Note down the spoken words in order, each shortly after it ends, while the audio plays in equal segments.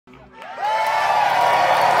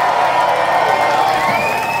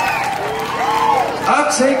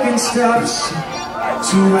taking steps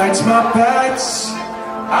to hedge my bets.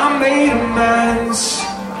 I made amends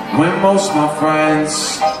with most my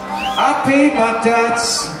friends. I paid my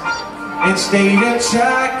debts and stayed in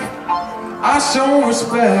check. I show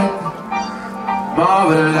respect,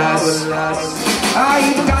 marvelous. I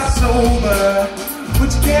even got sober, but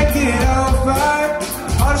you can't get over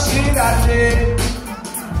all the shit I did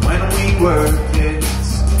when we were kids.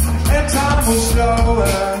 And time was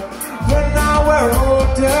slower when now we're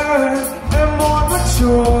older and more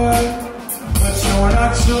mature, but you're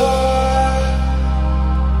not sure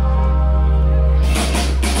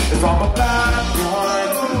if I'm a bad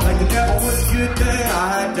one, like the devil was a good thing I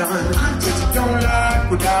had done. Since you don't like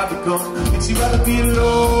what I've become, and you'd rather be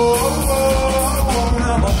alone.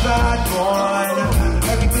 I'm a bad one,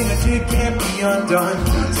 everything I did can't be undone.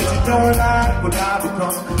 Since you don't like what I've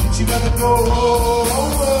become, and you'd rather go.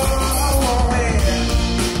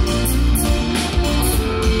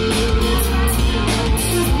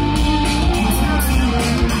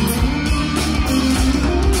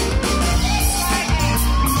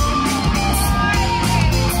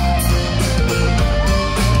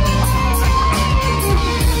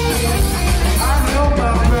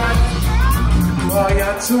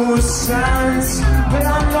 Two cents, but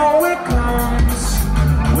I know it comes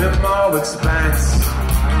with more expense,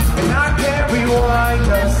 and I can't rewind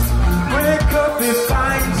us when it could be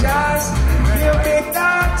fine. Just give me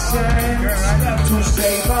that chance to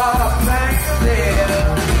save our planet.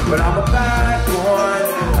 But I'm a bad one,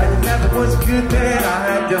 and it never was a good thing I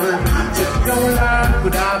had done. Just don't like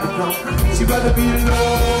what I've become. She'd rather be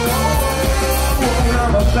alone.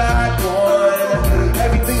 I'm a bad one,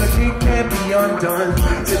 everything I did can't be undone.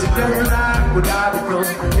 Says it don't like what I become,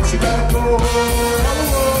 and she gotta go.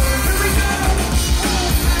 Here we go.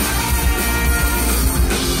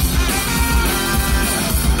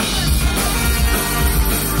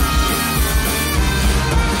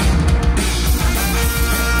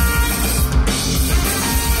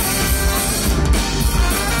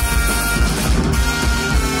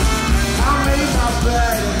 I made my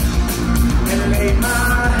bed and laid my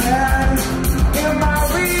head in my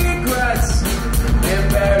regrets and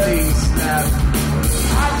barely slept.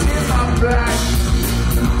 I did my best,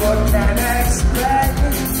 but can't expect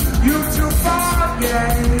you to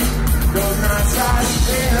forget those nights I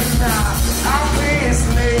spent. Now I'm being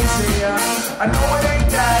lazy, I know it ain't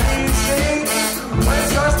that easy. When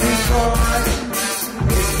trust is gone,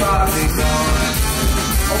 it's probably gone.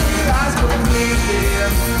 Oh, you guys believe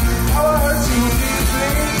it, how I hurt you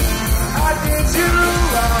deeply. I did you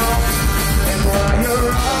wrong, and while you're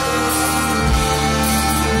wrong,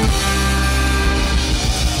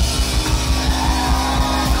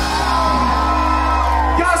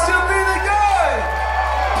 y'all still feeling good?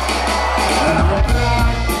 And I'm a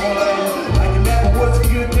bad boy, like it never was a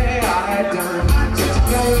good thing I had done. Just you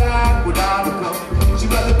don't like what I become,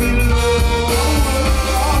 she'd rather be alone.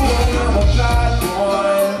 I'm a bad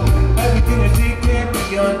boy, everything I did can't be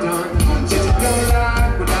undone. Just you don't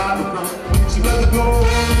like what I become, she'd rather go.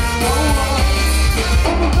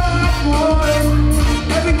 I'm a bad boy,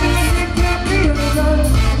 everything I did can't be undone.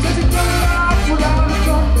 Just you don't like what I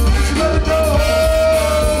become, she'd rather go.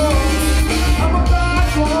 I'm a bad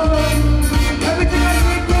boy, everything I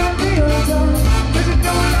did can't be undone. Just you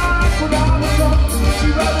don't like what I become,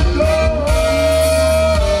 she'd rather go.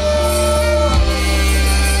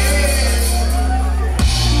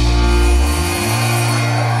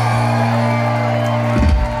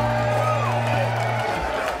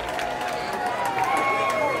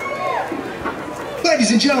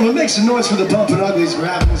 Ladies and gentlemen, make some noise for the Bumpin' Uglies for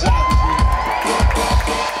having us out.